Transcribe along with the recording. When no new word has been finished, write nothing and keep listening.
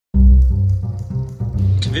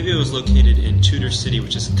Convivio is located in Tudor City,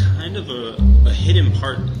 which is kind of a hidden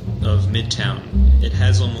part of Midtown. It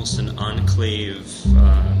has almost an enclave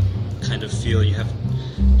kind of feel. You have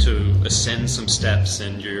to ascend some steps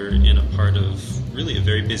and you're in a part of really a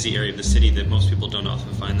very busy area of the city that most people don't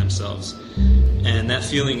often find themselves. And that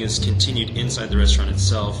feeling is continued inside the restaurant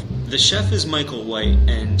itself. The chef is Michael White,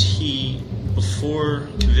 and he, before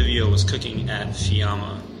Convivio, was cooking at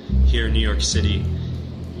Fiamma here in New York City.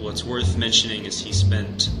 What's worth mentioning is he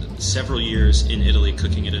spent several years in Italy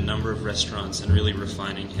cooking at a number of restaurants and really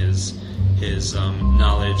refining his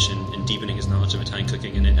knowledge and deepening his knowledge of Italian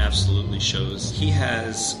cooking, and it absolutely shows. He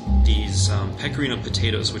has these pecorino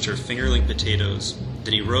potatoes, which are fingerling potatoes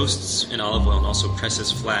that he roasts in olive oil and also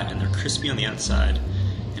presses flat, and they're crispy on the outside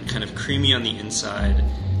and kind of creamy on the inside,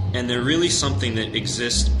 and they're really something that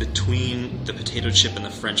exists between the potato chip and the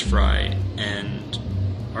French fry and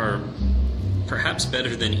are perhaps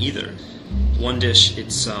better than either. One dish,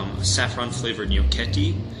 it's saffron-flavored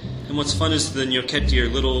gnocchetti, and what's fun is the gnocchetti are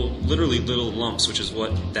literally little lumps, which is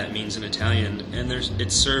what that means in Italian, and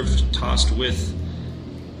it's served tossed with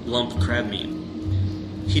lump crab meat.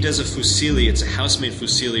 He does a fusilli. It's a house-made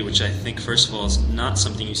fusilli, which I think, first of all, is not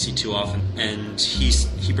something you see too often, and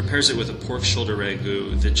he prepares it with a pork shoulder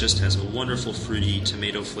ragu that just has a wonderful fruity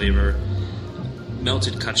tomato flavor,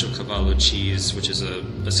 melted caciocavallo cheese, which is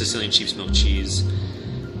a Sicilian sheep's milk cheese,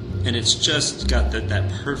 and it's just got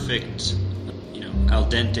that perfect, al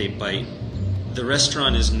dente bite. The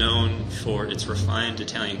restaurant is known for its refined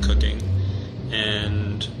Italian cooking,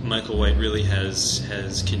 and Michael White really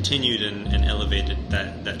has continued and elevated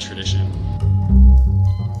that tradition.